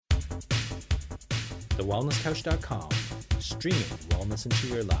thewellnesscouch.com, streaming wellness into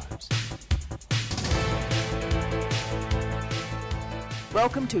your lives.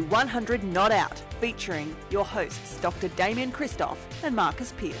 Welcome to 100 Not Out, featuring your hosts Dr. Damien Christoph and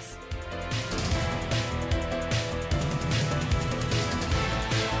Marcus Pearce.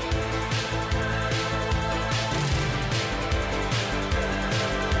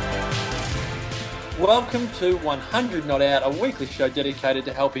 Welcome to 100 Not Out, a weekly show dedicated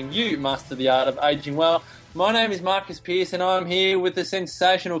to helping you master the art of aging well. My name is Marcus Pearce and I'm here with the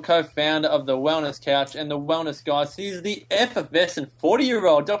sensational co-founder of The Wellness Couch and The Wellness Guys. He's the effervescent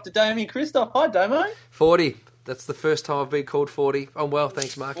 40-year-old Dr. Damien Christoph. Hi, Damo. 40. That's the first time I've been called 40. I'm well,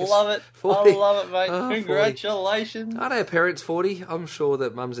 thanks, Marcus. Love it. 40. I love it, mate. Oh, congratulations. 40. Aren't our parents 40? I'm sure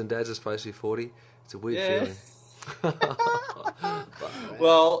that mums and dads are supposed to be 40. It's a weird feeling.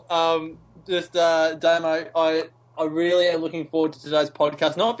 Well, Damo, I really am looking forward to today's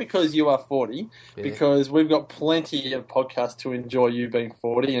podcast, not because you are 40, because we've got plenty of podcasts to enjoy you being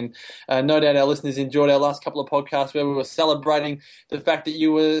 40, and no doubt our listeners enjoyed our last couple of podcasts where we were celebrating the fact that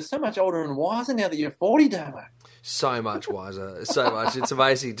you were so much older and wiser now that you're 40, Damo. So much wiser. So much. It's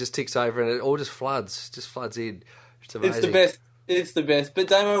amazing. It just ticks over and it all just floods in. It's amazing. It's the best. But,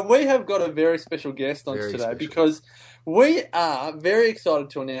 Damo, we have got a very special guest on today because we are very excited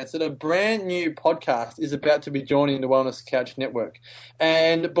to announce that a brand new podcast is about to be joining the Wellness Couch Network.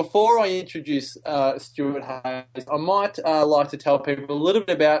 And before I introduce Stuart Hayes, I might like to tell people a little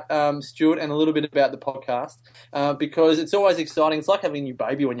bit about Stuart and a little bit about the podcast because it's always exciting. It's like having a new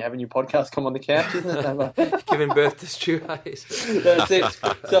baby when you have a new podcast come on the couch, isn't it? Giving birth to Stuart Hayes. That's it.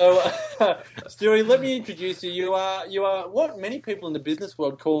 So, Stuart, let me introduce you. You are what many people in the business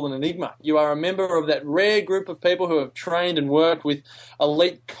world call an enigma. You are a member of that rare group of people who have trained and worked with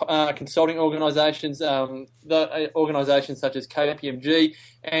elite consulting organisations, organisations such as KPMG,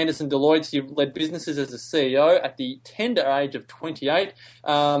 Anderson, Deloitte. You've led businesses as a CEO at the tender age of 28,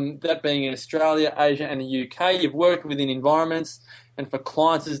 that being in Australia, Asia and the UK. You've worked within environments and for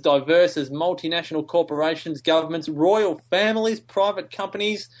clients as diverse as multinational corporations, governments, royal families, private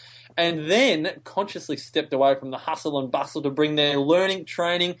companies, and then consciously stepped away from the hustle and bustle to bring their learning,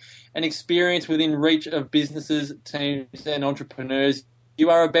 training, and experience within reach of businesses, teams, and entrepreneurs. You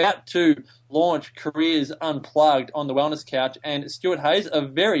are about to launch Careers Unplugged on the Wellness Couch. And Stuart Hayes, a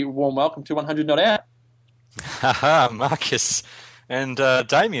very warm welcome to 100 Not Out. Haha, Marcus and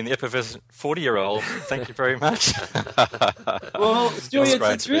Damien, the effervescent 40-year-old. Thank you very much. Well, Stuart,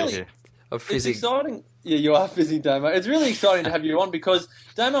 it's really... It's exciting. Yeah, you are fizzy, Damo. It's really exciting to have you on because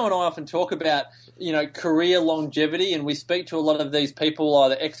Damo and I often talk about, career longevity, and we speak to a lot of these people,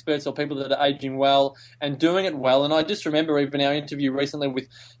 either experts or people that are aging well and doing it well. And I just remember even our interview recently with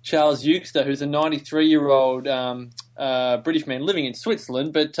Charles Euxter, who's a 93-year-old British man living in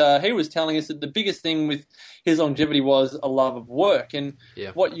Switzerland, but he was telling us that the biggest thing with his longevity was a love of work. And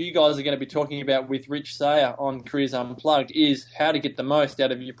what you guys are going to be talking about with Rich Sayer on Careers Unplugged is how to get the most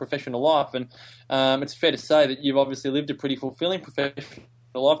out of your professional life. And it's fair to say that you've obviously lived a pretty fulfilling professional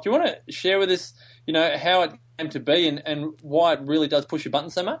life. Do you want to share with us, how it came to be and why it really does push your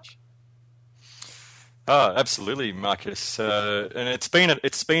buttons so much? Oh, absolutely, Marcus. And it's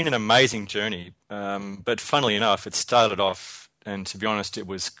been an amazing journey. But funnily enough, it started off, and to be honest, it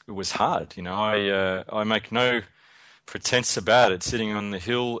was hard. I make no pretense about it. Sitting on the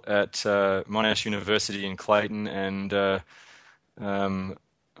hill at Monash University in Clayton, and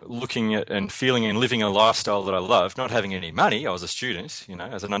looking at and feeling and living a lifestyle that I loved, not having any money. I was a student,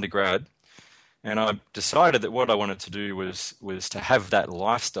 as an undergrad. And I decided that what I wanted to do was to have that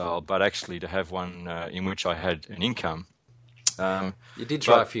lifestyle, but actually to have one in which I had an income. You did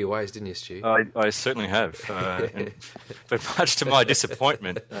try a few ways, didn't you, Stu? I certainly have. But much to my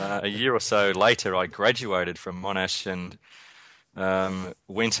disappointment, a year or so later, I graduated from Monash and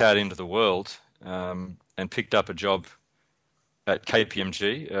went out into the world and picked up a job at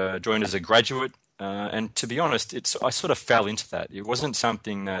KPMG, joined as a graduate. And to be honest, I sort of fell into that. It wasn't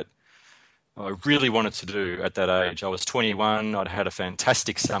something that I really wanted to do at that age. I was 21, I'd had a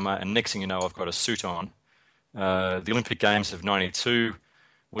fantastic summer, and next thing you know, I've got a suit on. The Olympic Games of '92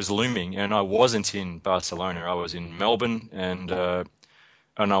 was looming, and I wasn't in Barcelona. I was in Melbourne, and I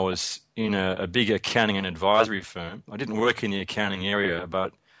was in a big accounting and advisory firm. I didn't work in the accounting area,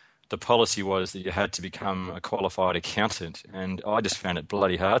 but the policy was that you had to become a qualified accountant, and I just found it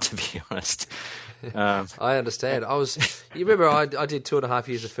bloody hard, to be honest. I understand. You remember I did 2.5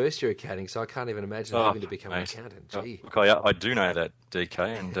 years of first year accounting, so I can't even imagine having to become an accountant. Gee. Okay, I do know that,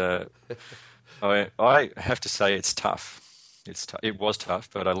 DK, and I have to say it's tough. It was tough,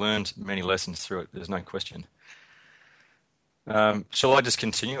 but I learned many lessons through it. There's no question. Shall I just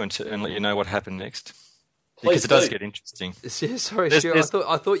continue and let you know what happened next? because it does get interesting. Yeah, sorry, Stu.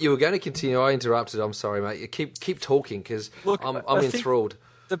 I thought you were going to continue. I interrupted. I'm sorry, mate. You keep talking because I'm enthralled.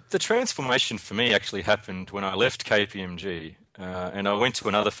 The transformation for me actually happened when I left KPMG and I went to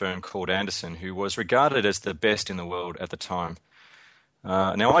another firm called Anderson, who was regarded as the best in the world at the time.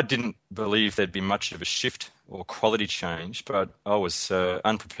 Now, I didn't believe there'd be much of a shift or quality change, but I was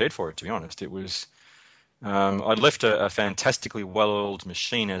unprepared for it, to be honest. It was I'd left a fantastically well-oiled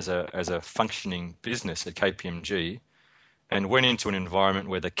machine as a functioning business at KPMG and went into an environment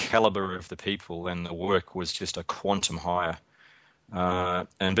where the caliber of the people and the work was just a quantum higher.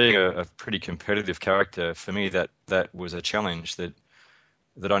 And being a pretty competitive character, for me, that was a challenge that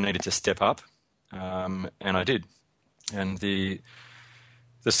I needed to step up, and I did. And the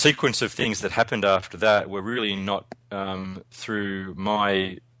sequence of things that happened after that were really not through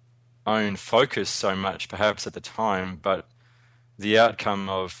my own focus so much, perhaps at the time, but the outcome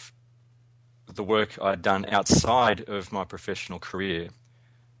of the work I'd done outside of my professional career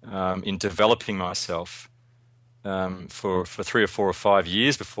in developing myself. For 3 or 4 or 5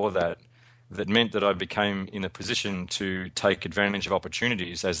 years before that meant that I became in a position to take advantage of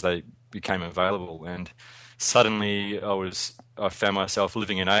opportunities as they became available. And suddenly I found myself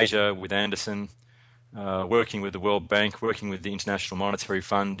living in Asia with Anderson, working with the World Bank, working with the International Monetary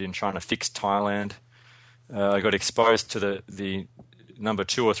Fund in trying to fix Thailand. I got exposed to the number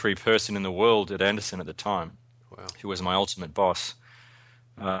 2 or 3 person in the world at Anderson at the time, who was my ultimate boss.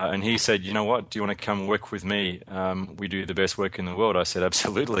 And he said, you know what, do you want to come work with me? We do the best work in the world. I said,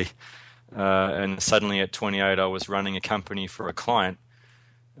 absolutely. And suddenly at 28, I was running a company for a client.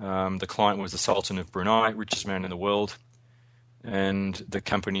 The client was the Sultan of Brunei, richest man in the world. And the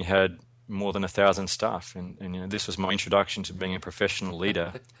company had more than 1,000 staff. And this was my introduction to being a professional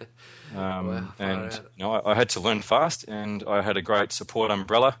leader. I had to learn fast, and I had a great support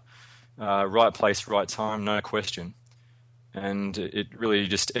umbrella. Right place, right time, no question. And it really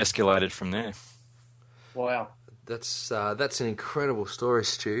just escalated from there. Wow. That's an incredible story,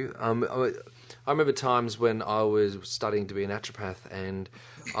 Stu. I remember times when I was studying to be a naturopath and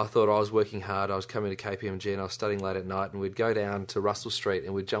I thought I was working hard. I was coming to KPMG and I was studying late at night, and we'd go down to Russell Street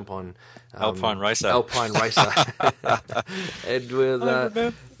and we'd jump on Alpine Racer. And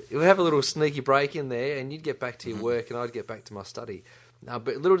we'd have a little sneaky break in there, and you'd get back to your work and I'd get back to my study.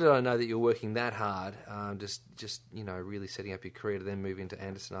 But little did I know that you were working that hard, just really setting up your career to then move into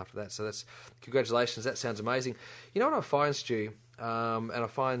Anderson after that. So that's congratulations. That sounds amazing. You know what I find, Stu, and I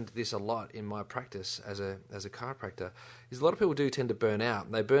find this a lot in my practice as a chiropractor, is a lot of people do tend to burn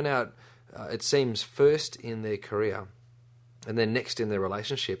out. They burn out, it seems, first in their career and then next in their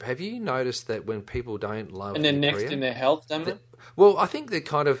relationship. Have you noticed that when people don't love and then their next career, in their health, Damon? Well, I think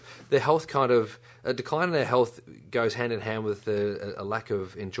their health a decline in their health goes hand in hand with a lack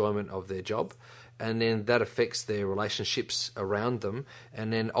of enjoyment of their job, and then that affects their relationships around them,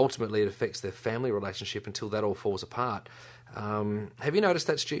 and then ultimately it affects their family relationship until that all falls apart. Have you noticed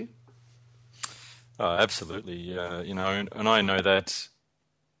that, Stu? Oh, absolutely. And I know that,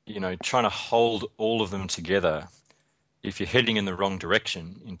 trying to hold all of them together, if you're heading in the wrong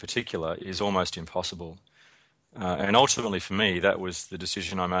direction in particular, is almost impossible. And ultimately for me, that was the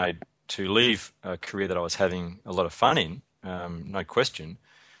decision I made to leave a career that I was having a lot of fun in, no question,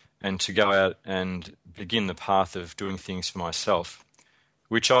 and to go out and begin the path of doing things for myself,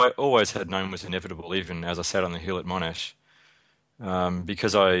 which I always had known was inevitable, even as I sat on the hill at Monash,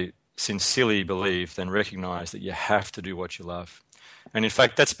 because I sincerely believed and recognised that you have to do what you love. And in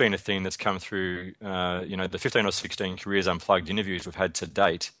fact, that's been a theme that's come through, the 15 or 16 Careers Unplugged interviews we've had to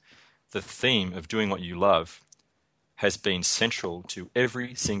date. The theme of doing what you love has been central to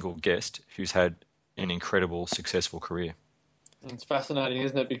every single guest who's had an incredible, successful career. It's fascinating,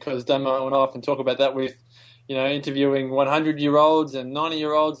 isn't it? Because Damo and I often talk about that with, interviewing 100-year-olds and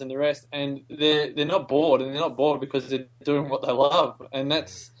 90-year-olds and the rest, and they're not bored, and they're not bored because they're doing what they love. And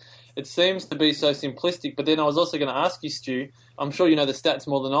it seems to be so simplistic. But then I was also going to ask you, Stu, I'm sure you know the stats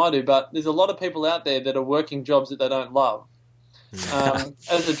more than I do, but there's a lot of people out there that are working jobs that they don't love.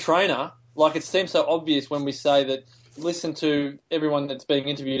 As a trainer, it seems so obvious when we say that, listen to everyone that's being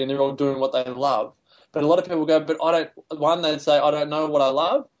interviewed and they're all doing what they love. But a lot of people go, but they'd say, I don't know what I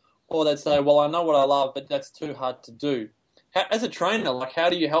love, or they'd say, well, I know what I love, but that's too hard to do. As a trainer, how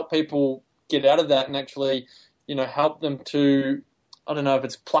do you help people get out of that and actually, help them to, I don't know if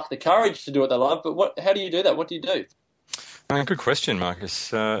it's pluck the courage to do what they love, but how do you do that? What do you do? Good question,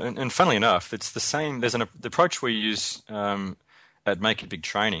 Marcus. And funnily enough, it's the same. There's the approach we use at Make It Big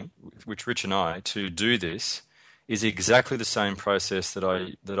Training, which Rich and I, to do this, is exactly the same process that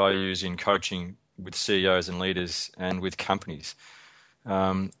I use in coaching with CEOs and leaders and with companies.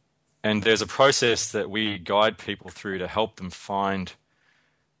 And there's a process that we guide people through to help them find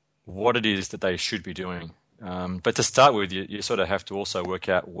what it is that they should be doing. But to start with, you sort of have to also work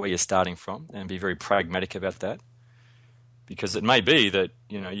out where you're starting from and be very pragmatic about that. Because it may be that,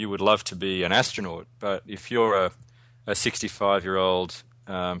 you would love to be an astronaut, but if you're a 65-year-old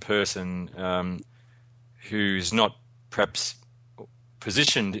person who's not perhaps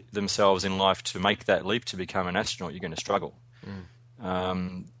positioned themselves in life to make that leap to become an astronaut, you're going to struggle.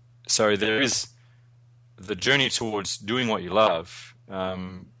 So there is the journey towards doing what you love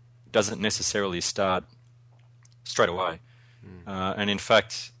doesn't necessarily start straight away. And in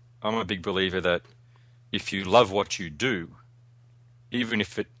fact, I'm a big believer that if you love what you do, even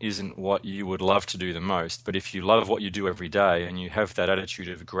if it isn't what you would love to do the most, but if you love what you do every day and you have that attitude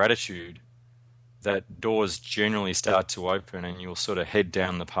of gratitude, that doors generally start to open and you'll sort of head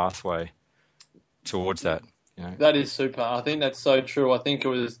down the pathway towards that. That is super. I think that's so true. I think it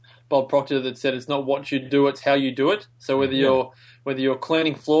was Bob Proctor that said it's not what you do, it's how you do it. So whether you're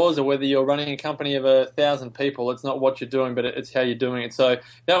cleaning floors or whether you're running a company of 1,000 people, it's not what you're doing, but it's how you're doing it. So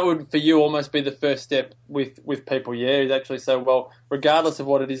that would, for you, almost be the first step with people, is actually say, well, regardless of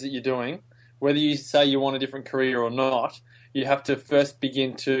what it is that you're doing, whether you say you want a different career or not, you have to first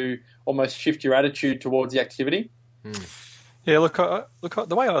begin to almost shift your attitude towards the activity. Yeah, look,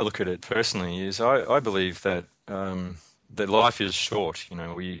 the way I look at it personally is I believe that that life is short,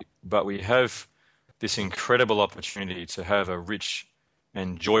 but we have this incredible opportunity to have a rich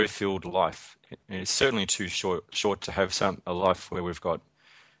and joy-filled life. It's certainly too short to have a life where we've got,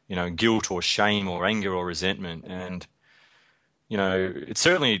 guilt or shame or anger or resentment, and it's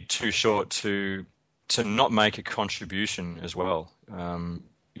certainly too short to not make a contribution as well.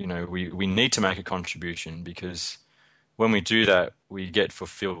 We need to make a contribution because when we do that, we get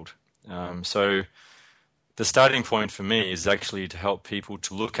fulfilled. So the starting point for me is actually to help people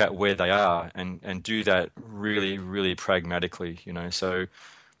to look at where they are and do that really, really pragmatically, So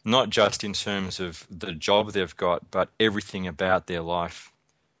not just in terms of the job they've got, but everything about their life.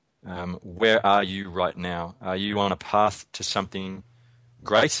 Where are you right now? Are you on a path to something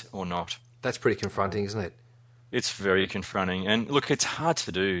great or not? That's pretty confronting, isn't it? It's very confronting. And look, it's hard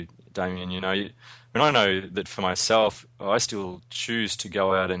to do, Damien. And I know that for myself, I still choose to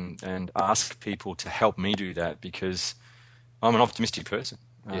go out and ask people to help me do that because I'm an optimistic person.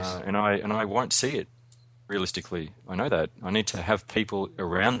 Yes. And I won't see it realistically. I know that. I need to have people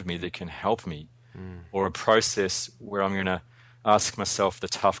around me that can help me or a process where I'm going to ask myself the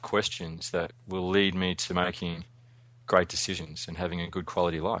tough questions that will lead me to making great decisions and having a good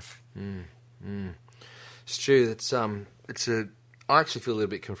quality life. Stu, I actually feel a little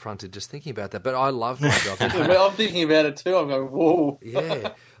bit confronted just thinking about that, but I love my job. I'm thinking about it too. I'm going, whoa.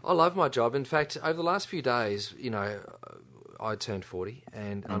 Yeah, I love my job. In fact, over the last few days, I turned 40,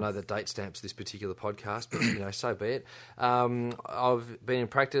 and I know that date stamps this particular podcast, but, so be it. I've been in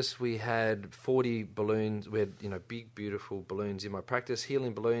practice. We had 40 balloons. We had, big, beautiful balloons in my practice,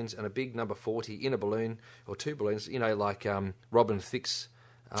 helium balloons, and a big number 40 in a balloon, or two balloons, like Robin Thicke's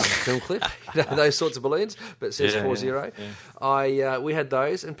film clip, those sorts of balloons, but it says 40. Yeah. We had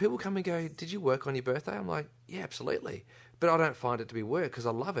those, and people come and go, did you work on your birthday? I'm like, yeah, absolutely. But I don't find it to be work because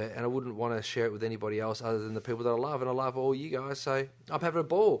I love it, and I wouldn't want to share it with anybody else other than the people that I love, and I love all you guys, so I'm having a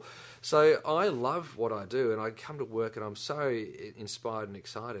ball. So I love what I do, and I come to work, and I'm so inspired and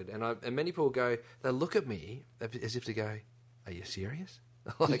excited. And many people they look at me as if to go, are you serious?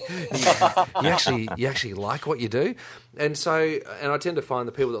 Like you actually like what you do, and I tend to find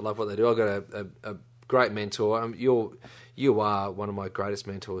the people that love what they do. I've got a great mentor. You are one of my greatest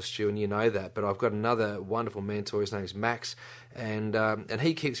mentors, Stu, and you know that. But I've got another wonderful mentor. His name's Max, and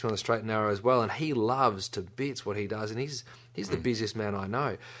he keeps me on the straight and narrow as well. And he loves to bits what he does, and he's the busiest man I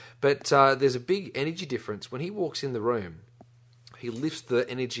know. But there's a big energy difference when he walks in the room. He lifts the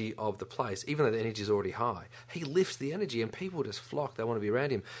energy of the place, even though the energy is already high. He lifts the energy, and people just flock. They want to be around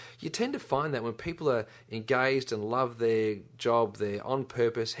him. You tend to find that when people are engaged and love their job, they're on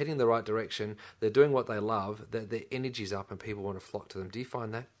purpose, heading in the right direction, they're doing what they love, that their energy's up and people want to flock to them. Do you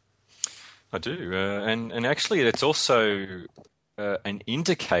find that? I do. And actually, it's also an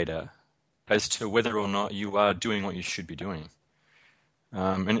indicator as to whether or not you are doing what you should be doing.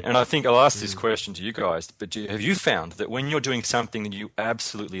 And I think I'll ask this question to you guys, but have you found that when you're doing something that you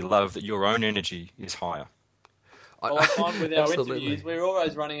absolutely love, that your own energy is higher? Well, I find with our interviews, we're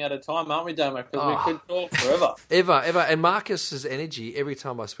always running out of time, aren't we, Damo? Because we could talk forever. Ever. And Marcus's energy, every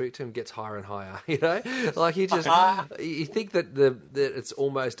time I speak to him, gets higher and higher, Like he just, you think that it's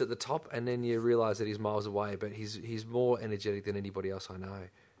almost at the top, and then you realise that he's miles away, but he's more energetic than anybody else I know.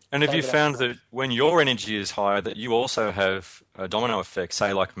 And have you Take it found up. that when your energy is high, that you also have a domino effect,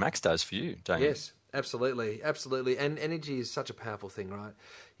 say like Max does for you, Damien? Yes, absolutely, absolutely. And energy is such a powerful thing, right?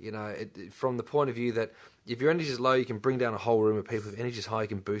 You know, from the point of view that if your energy is low, you can bring down a whole room of people. If energy is high, you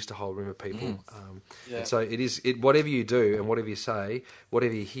can boost a whole room of people. Yeah. And so whatever you do and whatever you say,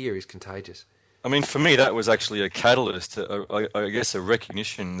 whatever you hear is contagious. I mean, for me, that was actually a catalyst, I guess a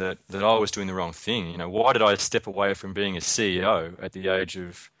recognition that I was doing the wrong thing. You know, why did I step away from being a CEO at the age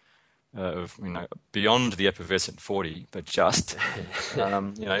of beyond the effervescent 40, but just,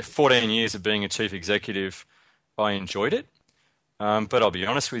 14 years of being a chief executive, I enjoyed it. But I'll be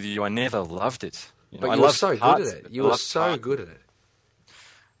honest with you, I never loved it. But you were so good at it. You were so good at it.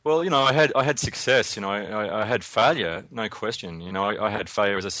 Well, I had success. I had failure, no question. I had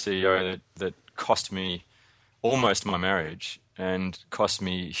failure as a CEO that cost me almost my marriage and cost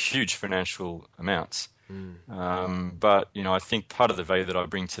me huge financial amounts. But I think part of the value that I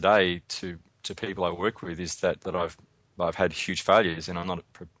bring today to people I work with is that I've had huge failures, and I'm not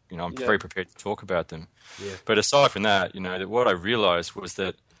I'm very prepared to talk about them. Yeah. But aside from that, that what I realized was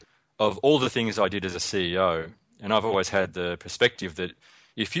that of all the things I did as a CEO, and I've always had the perspective that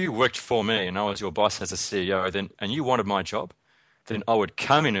if you worked for me and I was your boss as a CEO, and you wanted my job, then I would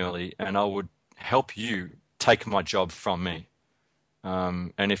come in early and I would help you take my job from me.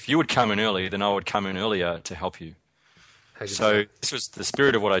 And if you would come in early, then I would come in earlier to help you. So this was the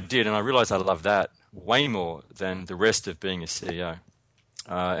spirit of what I did, and I realized I loved that way more than the rest of being a CEO.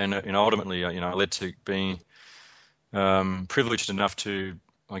 And ultimately, I led to being privileged enough to,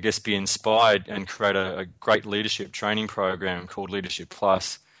 I guess, be inspired and create a great leadership training program called Leadership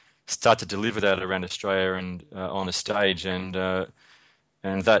Plus. Start to deliver that around Australia and on a stage, and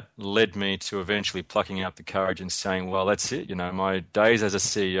that led me to eventually plucking up the courage and saying, well, that's it. My days as a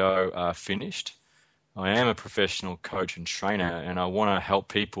CEO are finished. I am a professional coach and trainer, and I want to help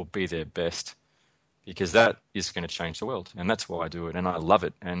people be their best, because that is going to change the world. And that's why I do it, and I love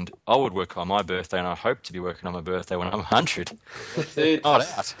it. And I would work on my birthday, and I hope to be working on my birthday when I'm 100. That's it. Not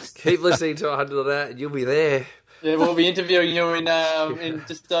out. Keep listening to 100 of that, and you'll be there. Yeah, we'll be interviewing you in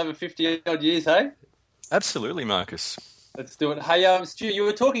just over 50 odd years, hey? Absolutely, Marcus. Let's do it. Hey, Stu, you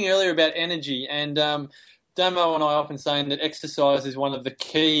were talking earlier about energy, and Damo and I often saying that exercise is one of the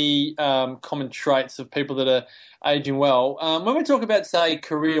key common traits of people that are aging well. When we talk about, say,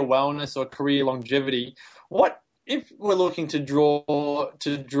 career wellness or career longevity, what if we're looking to draw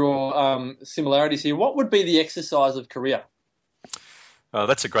similarities here? What would be the exercise of career?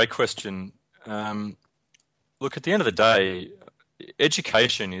 That's a great question. Look, at the end of the day,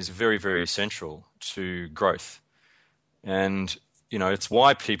 education is very, very essential to growth. And, it's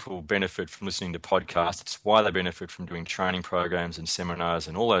why people benefit from listening to podcasts. It's why they benefit from doing training programs and seminars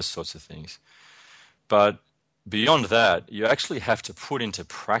and all those sorts of things. But beyond that, you actually have to put into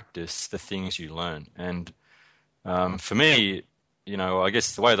practice the things you learn. And for me, I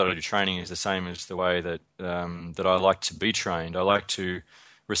guess the way that I do training is the same as the way that I like to be trained. I like to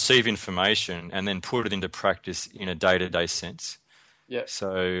receive information and then put it into practice in a day-to-day sense. Yeah.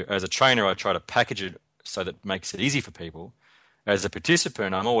 So as a trainer, I try to package it so that it makes it easy for people. As a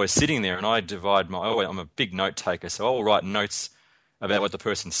participant, I'm always sitting there and I I'm a big note taker, so I'll write notes about what the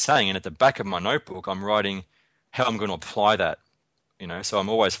person's saying, and at the back of my notebook, I'm writing how I'm going to apply that. So I'm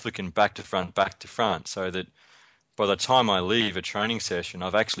always flicking back to front, so that by the time I leave a training session,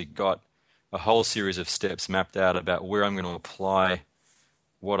 I've actually got a whole series of steps mapped out about where I'm going to apply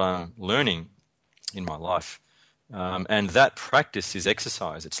what I'm learning in my life. And that practice is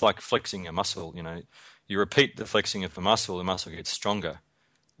exercise. It's like flexing a muscle. You repeat the flexing of the muscle gets stronger.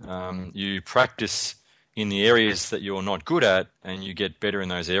 You practice in the areas that you're not good at, and you get better in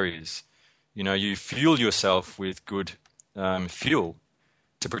those areas. You fuel yourself with good fuel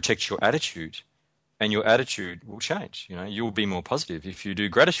to protect your attitude, and your attitude will change. You'll be more positive if you do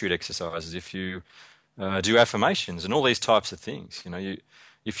gratitude exercises, if you do affirmations and all these types of things.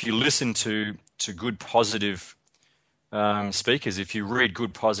 If you listen to good positive speakers, if you read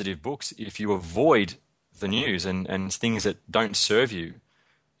good positive books, if you avoid the news and things that don't serve you,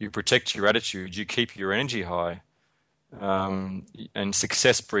 you protect your attitude, you keep your energy high, and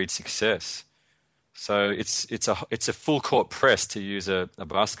success breeds success. So it's a full court press, to use a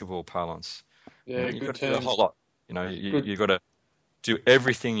basketball parlance. Yeah, you've good got to do a terms. whole lot. You've got to do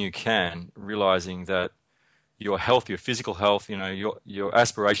everything you can, realizing that your health, your physical health, your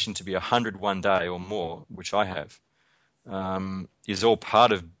aspiration to be 100 one day or more, which I have, is all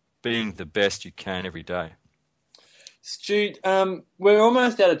part of being the best you can every day. Stu, we're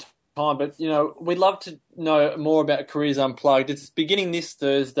almost out of time, but we'd love to know more about Careers Unplugged. It's beginning this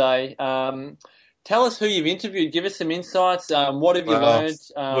Thursday. tell us who you've interviewed. Give us some insights. What have you learned?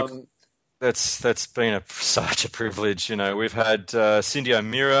 Look, that's been such a privilege. You know, we've had Cindy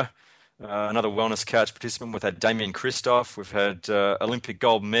O'Meara, another Wellness Couch participant. We've had Damien Christoph. We've had Olympic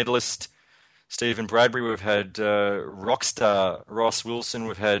gold medalist Stephen Bradbury. We've had rock star Ross Wilson.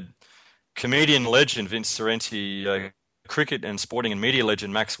 We've had comedian legend Vince Sorrenti, cricket and sporting and media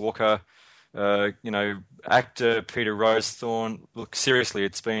legend Max Walker, actor Peter Rosethorn. Look, seriously,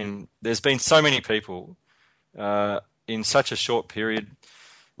 there's been so many people in such a short period.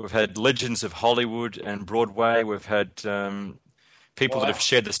 We've had legends of Hollywood and Broadway. We've had people that have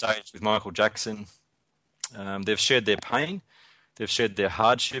shared the stage with Michael Jackson. They've shared their pain. They've shared their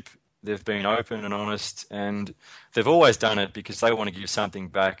hardship. They've been open and honest, and they've always done it because they want to give something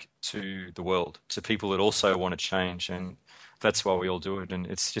back to the world, to people that also want to change, and that's why we all do it, and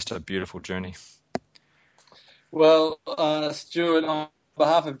it's just a beautiful journey. Well, Stuart, on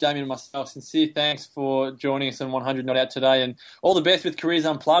behalf of Damien and myself, sincere thanks for joining us on 100 Not Out today, and all the best with Careers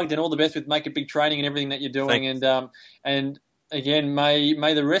Unplugged, and all the best with Make It Big training and everything that you're doing, and again,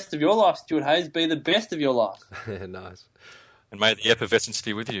 may the rest of your life, Stuart Hayes, be the best of your life. Nice. And may the effervescence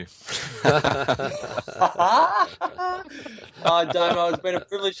be with you. Damo, it's been a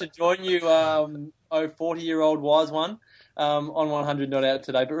privilege to join you, 40-year-old wise one, on 100 Not Out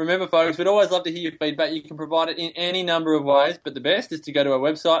today. But remember, folks, we'd always love to hear your feedback. You can provide it in any number of ways, but the best is to go to our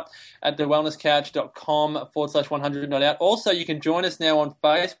website at thewellnesscouch.com/100 Not Out. Also, you can join us now on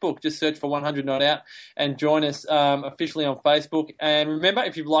Facebook. Just search for 100 Not Out and join us officially on Facebook. And remember,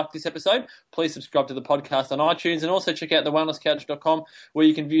 if you've liked this episode, please subscribe to the podcast on iTunes, and also check out thewellnesscouch.com, where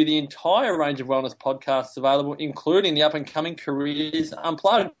you can view the entire range of wellness podcasts available, including the up-and-coming Careers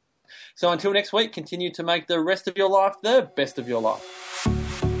Unplugged. So until next week, continue to make the rest of your life the best of your life.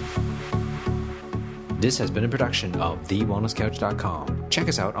 This has been a production of TheWellnessCouch.com. Check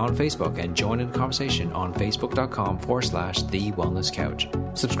us out on Facebook and join in the conversation on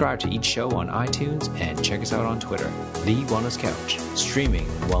Facebook.com/TheWellnessCouch. Subscribe to each show on iTunes and check us out on Twitter. The Wellness Couch, streaming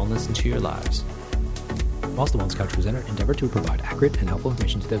wellness into your lives. Whilst the Wellness Couch presenter endeavor to provide accurate and helpful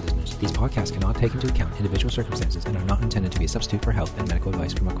information to their listeners, these podcasts cannot take into account individual circumstances and are not intended to be a substitute for health and medical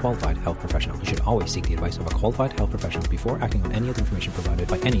advice from a qualified health professional. You should always seek the advice of a qualified health professional before acting on any of the information provided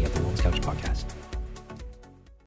by any of the Wellness Couch podcasts.